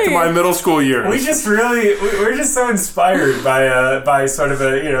right back to my middle school years. We're just so inspired by sort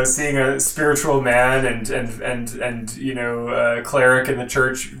of seeing a spiritual man and cleric in the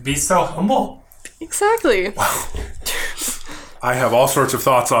church be so humble. Exactly. Wow. I have all sorts of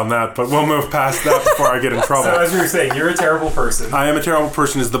thoughts on that, but we'll move past that before I get in trouble. So as we were saying, you're a terrible person. I am a terrible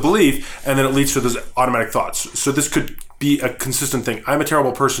person is the belief, and then it leads to those automatic thoughts. So this could be a consistent thing. I'm a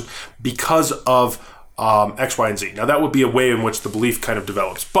terrible person because of X, Y, and Z. Now that would be a way in which the belief kind of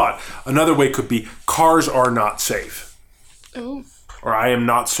develops. But another way could be cars are not safe. Oh. Or I am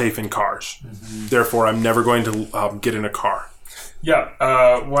not safe in cars. Mm-hmm. Therefore, I'm never going to get in a car. Yeah.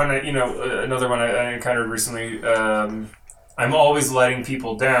 Another one I encountered recently. I'm always letting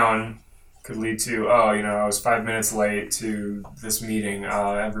people down could lead to, I was 5 minutes late to this meeting.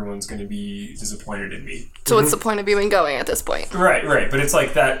 Everyone's going to be disappointed in me. So what's the point of even going at this point? Right. But it's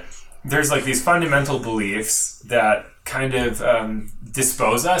like that. There's these fundamental beliefs that kind of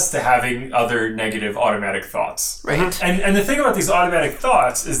dispose us to having other negative automatic thoughts. Right. And the thing about these automatic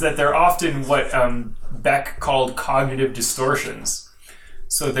thoughts is that they're often what Beck called cognitive distortions.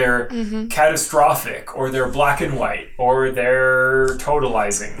 So they're catastrophic, or they're black and white, or they're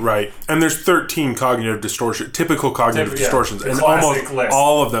totalizing. Right. And there's 13 typical cognitive distortions. And almost list.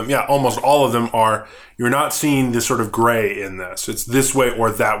 all of them are, you're not seeing this sort of gray in this. It's this way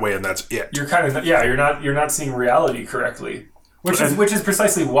or that way, and that's it. You're not seeing reality correctly. Which is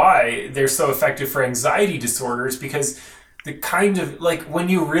precisely why they're so effective for anxiety disorders, because the kind of, like, when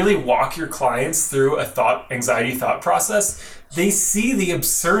you really walk your clients through a anxiety thought process, they see the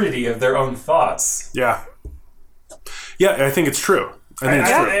absurdity of their own thoughts. Yeah. Yeah, I think it's true.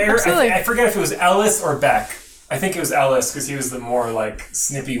 I forget if it was Ellis or Beck. I think it was Ellis, because he was the more, like,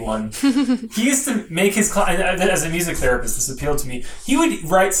 snippy one. He used to make his clients, as a music therapist, this appealed to me, he would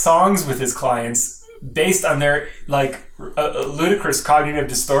write songs with his clients based on their, like, ludicrous cognitive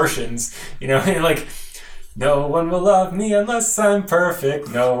distortions, and, like, no one will love me unless I'm perfect,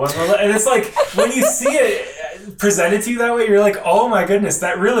 no one will and it's like, when you see it presented to you that way, you're like, oh my goodness,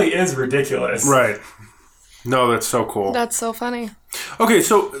 that really is ridiculous. Right. No, that's so cool. That's so funny. Okay,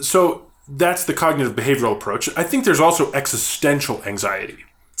 so that's the cognitive behavioral approach. I think there's also existential anxiety.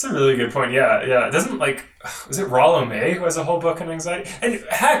 That's a really good point. Yeah. It doesn't, like, was it Rollo May who has a whole book on anxiety? And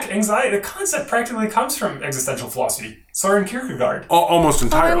heck, anxiety, the concept practically comes from existential philosophy. Soren Kierkegaard. Almost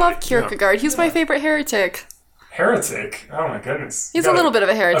entirely. I love Kierkegaard. He's my favorite heretic. Heretic? Oh my goodness. He's a little bit of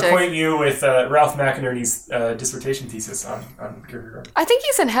a heretic. Acquaint you with Ralph McInerney's dissertation thesis on Kierkegaard. I think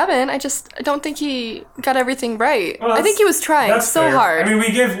he's in heaven. I don't think he got everything right. Well, I think he was trying so hard. I mean, we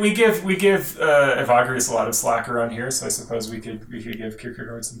give Evagrius a lot of slack around here, so I suppose we could give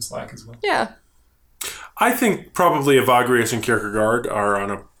Kierkegaard some slack as well. Yeah. I think probably Evagrius and Kierkegaard are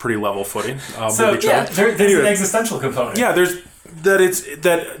on a pretty level footing. There's an existential component. Yeah,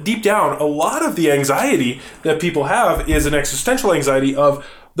 that deep down, a lot of the anxiety that people have is an existential anxiety of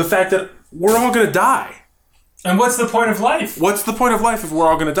the fact that we're all going to die. And what's the point of life? What's the point of life if we're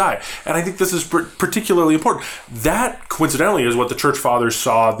all going to die? And I think this is particularly important. That, coincidentally, is what the church fathers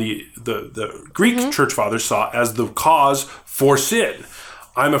saw, the Greek church fathers saw as the cause for sin.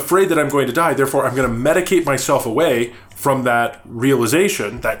 I'm afraid that I'm going to die, therefore I'm going to medicate myself away from that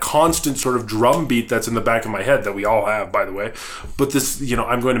realization, that constant sort of drumbeat that's in the back of my head that we all have, by the way. But this,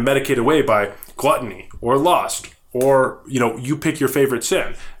 I'm going to medicate away by gluttony or lust or, you pick your favorite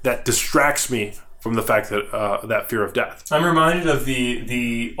sin that distracts me from the fact that that fear of death. I'm reminded of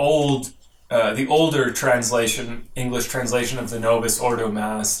the older translation, English translation of the Novus Ordo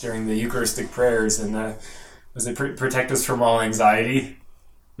Mass during the Eucharistic prayers, and was it protect us from all anxiety?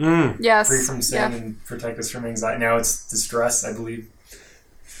 Yes. Free from sin and protect us from anxiety. Now it's distress, I believe.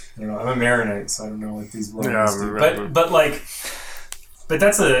 I'm a Maronite, so I don't know what these words do. But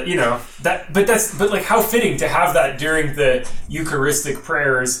that's how fitting to have that during the Eucharistic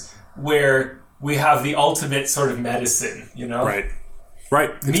prayers where we have the ultimate sort of medicine, Right.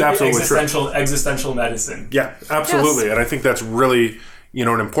 It's absolutely existential medicine. Yeah, absolutely. Yes. And I think that's really,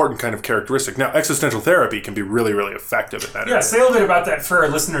 an important kind of characteristic. Now, existential therapy can be really, really effective in that area. Say a little bit about that for our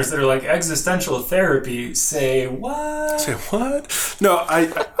listeners that are like, existential therapy, say what? Say what? No,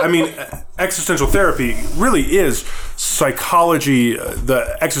 I mean, existential therapy really is psychology,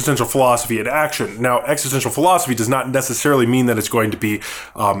 the existential philosophy in action. Now, existential philosophy does not necessarily mean that it's going to be,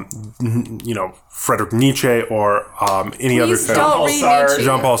 Friedrich Nietzsche or any other kind of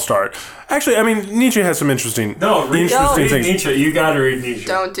Jean-Paul Sartre. Actually, I mean, Nietzsche has some interesting things. Nietzsche. You got to read Nietzsche.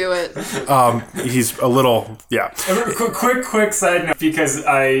 Don't do it. He's a little, Quick side note, because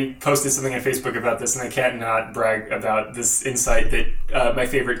I posted something on Facebook about this, and I can't not brag about this insight that my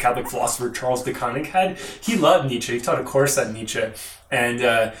favorite Catholic philosopher, Charles de Koninck, had. He loved Nietzsche. He taught a course on Nietzsche,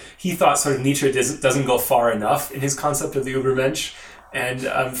 and he thought sort of Nietzsche doesn't go far enough in his concept of the Übermensch. And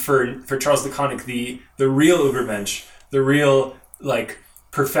for Charles de Koninck, the real Übermensch, the real, like,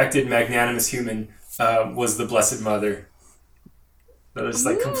 perfected, magnanimous human was the Blessed Mother. That just,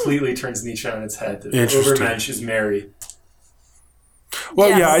 like, completely turns Nietzsche on its head. The Übermensch is Mary.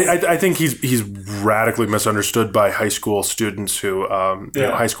 Well, I think he's radically misunderstood by high school students who,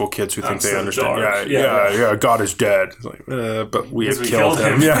 high school kids who think they understand. God is dead. It's like, but we have killed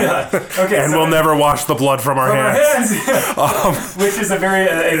him. Okay, and we'll never wash the blood from our hands. Which is a very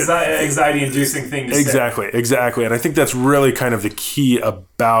anxiety-inducing thing to say. Exactly. And I think that's really kind of the key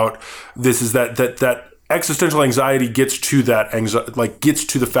about this is that existential anxiety gets to gets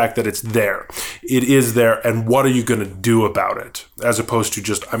to the fact that it's there. It is there, and what are you going to do about it? As opposed to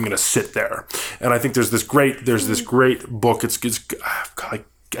just, I'm going to sit there. And I think there's this great book. It's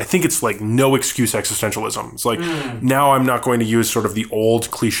I think it's like No Excuse Existentialism. It's like, now I'm not going to use sort of the old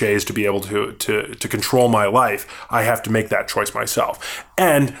cliches to be able to control my life. I have to make that choice myself.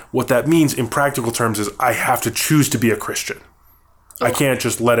 And what that means in practical terms is I have to choose to be a Christian. I can't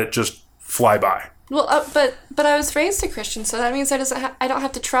just let it just fly by. Well, but I was raised a Christian, so that means I don't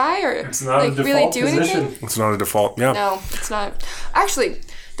have to try or It's not like a default really do position. anything. It's not a default. Yeah. No, it's not. Actually,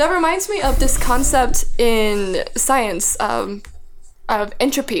 that reminds me of this concept in science of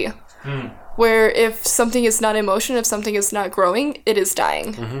entropy, where if something is not in motion, if something is not growing, it is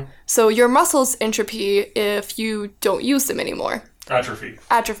dying. Mm-hmm. So your muscles entropy if you don't use them anymore. Atrophy.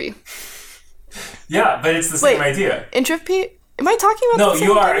 Yeah, but it's the same idea. Entropy? Am I talking about No, the same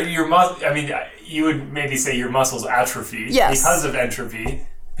you are. thing? I mean, you would maybe say your muscles atrophy Yes. because of entropy,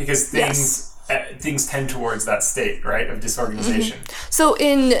 because things tend towards that state, right, of disorganization. So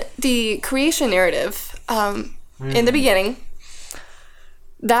in the creation narrative, in the beginning,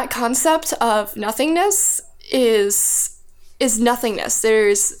 that concept of nothingness is nothingness.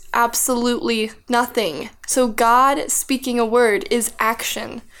 There's absolutely nothing. So God speaking a word is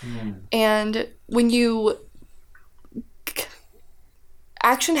action. And when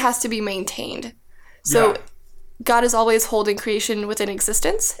action has to be maintained. So God is always holding creation within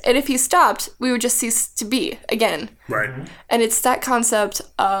existence. And if he stopped, we would just cease to be again. Right. And it's that concept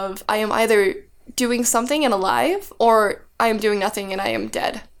of I am either doing something and alive, or I am doing nothing and I am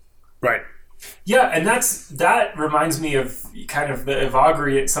dead. Right. Yeah, and that reminds me of kind of the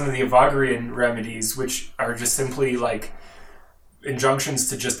Evagrian, some of the Evagrian remedies, which are just simply like injunctions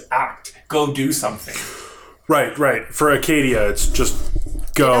to just act, go do something. Right. For Acadia, it's just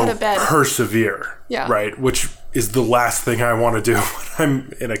go out of bed. persevere. Yeah. Right. Which is the last thing I want to do when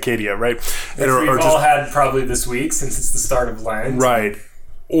I'm in Acadia. Right. Which we've all had probably this week since it's the start of Lent. Right.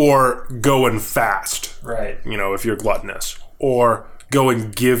 Or go and fast. Right. If you're gluttonous. Or go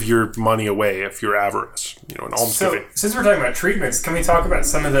and give your money away if you're avarice. An almsgiving. So, since we're talking about treatments, can we talk about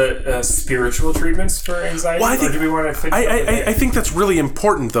some of the spiritual treatments for anxiety? Well, or do we want to finish I think that's really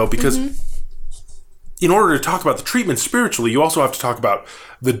important, though, because in order to talk about the treatment spiritually, you also have to talk about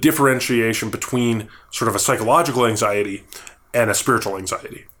the differentiation between sort of a psychological anxiety and a spiritual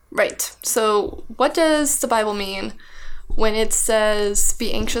anxiety. Right. So what does the Bible mean when it says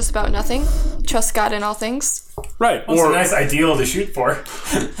be anxious about nothing, trust God in all things? Right. Well, it's a nice ideal to shoot for.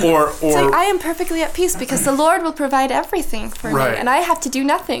 Or It's like, I am perfectly at peace because the Lord will provide everything for Right. me and I have to do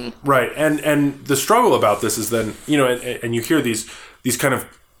nothing. right. And the struggle about this is then, and you hear these kind of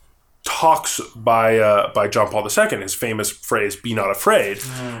talks by John Paul II, his famous phrase, be not afraid.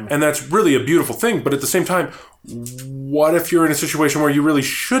 And that's really a beautiful thing. But at the same time, what if you're in a situation where you really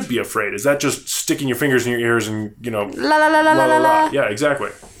should be afraid? Is that just sticking your fingers in your ears and, La la la la la la la. Yeah, exactly.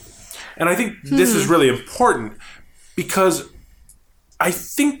 And I think this is really important because I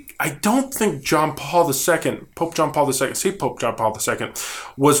don't think Pope John Paul II, St. Pope John Paul II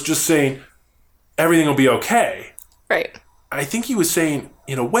was just saying everything will be okay. Right. I think he was saying,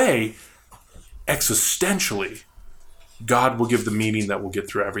 in a way, existentially, God will give the meaning that will get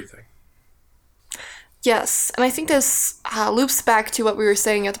through everything. Yes. And I think this loops back to what we were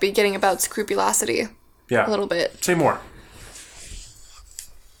saying at the beginning about scrupulosity Yeah. a little bit. Say more.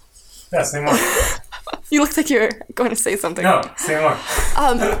 Yeah, say more. You looked like you were going to say something. No, say more.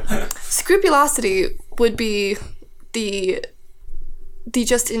 Scrupulosity would be the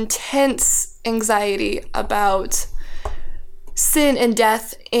just intense anxiety about sin and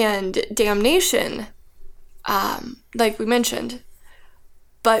death and damnation, like we mentioned.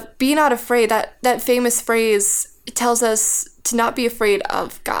 But be not afraid, that famous phrase tells us to not be afraid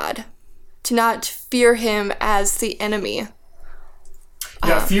of God, to not fear him as the enemy.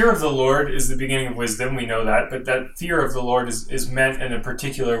 Yeah, fear of the Lord is the beginning of wisdom. We know that. But that fear of the Lord is meant in a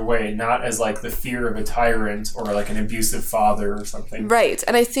particular way, not as like the fear of a tyrant or like an abusive father or something. Right.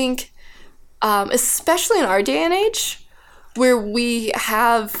 And I think, especially in our day and age, where we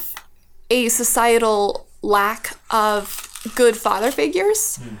have a societal lack of good father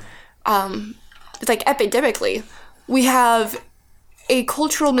figures, it's like epidemically, we have a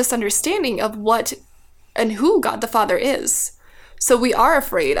cultural misunderstanding of what and who God the Father is. So we are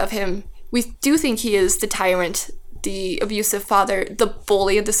afraid of him. We do think he is the tyrant, the abusive father, the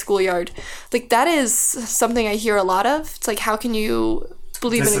bully at the schoolyard. Like, that is something I hear a lot of. It's like, how can you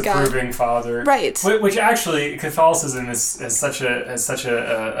believe in a God? Disapproving father. Right. Which actually, Catholicism is such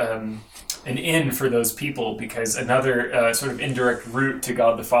an in for those people, because another sort of indirect route to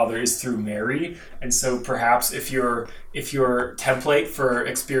God the Father is through Mary. And so perhaps if your template for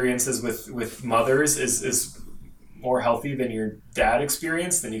experiences with mothers is more healthy than your dad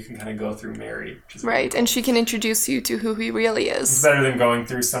experience, then you can kind of go through Mary. Right, and she can introduce you to who he really is. It's better than going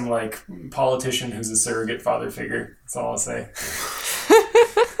through some like politician who's a surrogate father figure. That's all I'll say.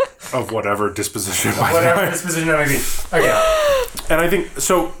 Of whatever disposition. Whatever disposition that may be. Okay. And I think,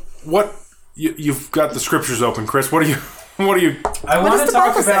 so what, you've got the scriptures open, Chris. What are you What do you? I What want does to the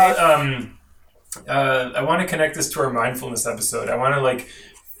talk Bible say? about. I want to connect this to our mindfulness episode. I want to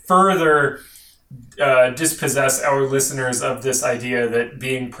further dispossess our listeners of this idea that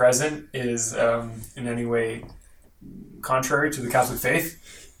being present is in any way contrary to the Catholic faith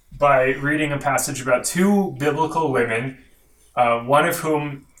by reading a passage about two biblical women, one of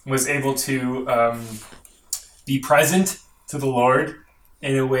whom was able to be present to the Lord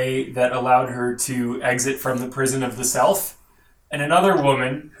in a way that allowed her to exit from the prison of the self, and another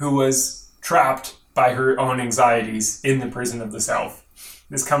woman who was trapped by her own anxieties in the prison of the self.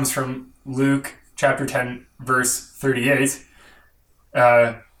 This comes from Luke chapter 10, verse 38,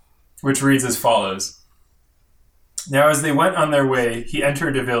 which reads as follows. Now as they went on their way, he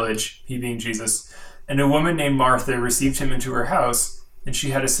entered a village, he being Jesus, and a woman named Martha received him into her house, and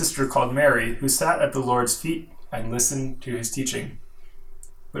she had a sister called Mary, who sat at the Lord's feet and listened to his teaching.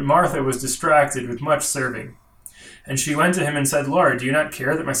 But Martha was distracted with much serving. And she went to him and said, Lord, do you not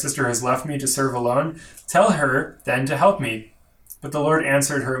care that my sister has left me to serve alone? Tell her then to help me. But the Lord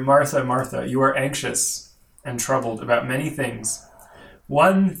answered her, Martha, Martha, you are anxious and troubled about many things.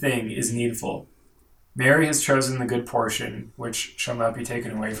 One thing is needful. Mary has chosen the good portion, which shall not be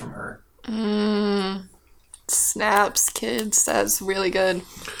taken away from her. Snaps, kids. That's really good.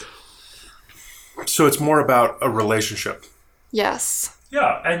 So it's more about a relationship. Yes.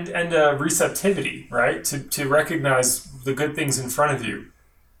 Yeah, and receptivity, right? To recognize the good things in front of you.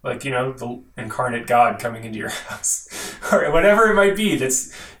 The incarnate God coming into your house. Or whatever it might be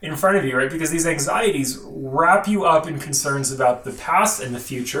that's in front of you, right? Because these anxieties wrap you up in concerns about the past and the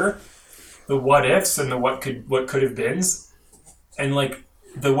future, the what ifs and the what could have beens. And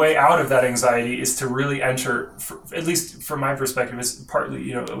the way out of that anxiety is to really enter, at least from my perspective, is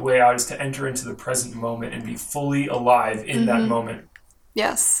partly, a way out is to enter into the present moment and be fully alive in that moment.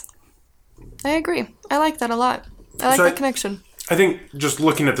 Yes. I agree. I like that a lot. I like that connection. I think just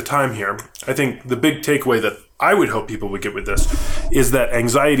looking at the time here, I think the big takeaway that I would hope people would get with this is that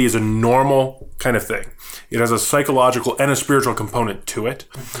anxiety is a normal kind of thing. It has a psychological and a spiritual component to it.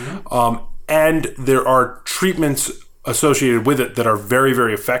 And there are treatments associated with it that are very,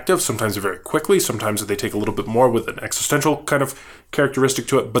 very effective. Sometimes they're very quickly. Sometimes they take a little bit more with an existential kind of characteristic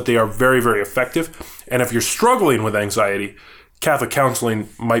to it. But they are very, very effective. And if you're struggling with anxiety, Catholic counseling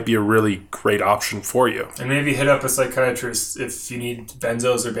might be a really great option for you. And maybe hit up a psychiatrist if you need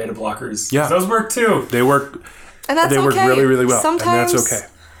benzos or beta blockers. Yeah. Those work too. They work. And that's they work okay. really, really well. Sometimes, and that's okay.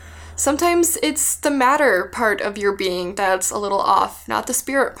 Sometimes it's the matter part of your being that's a little off, not the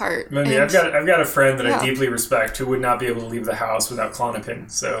spirit part. Maybe I've got a friend that I deeply respect who would not be able to leave the house without Klonopin.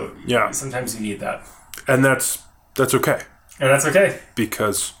 So sometimes you need that. And that's okay. And that's okay.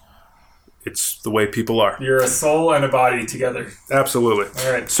 Because it's the way people are. You're a soul and a body together. Absolutely.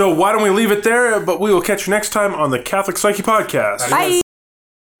 All right. So why don't we leave it there? But we will catch you next time on the Catholic Psyche Podcast. Bye.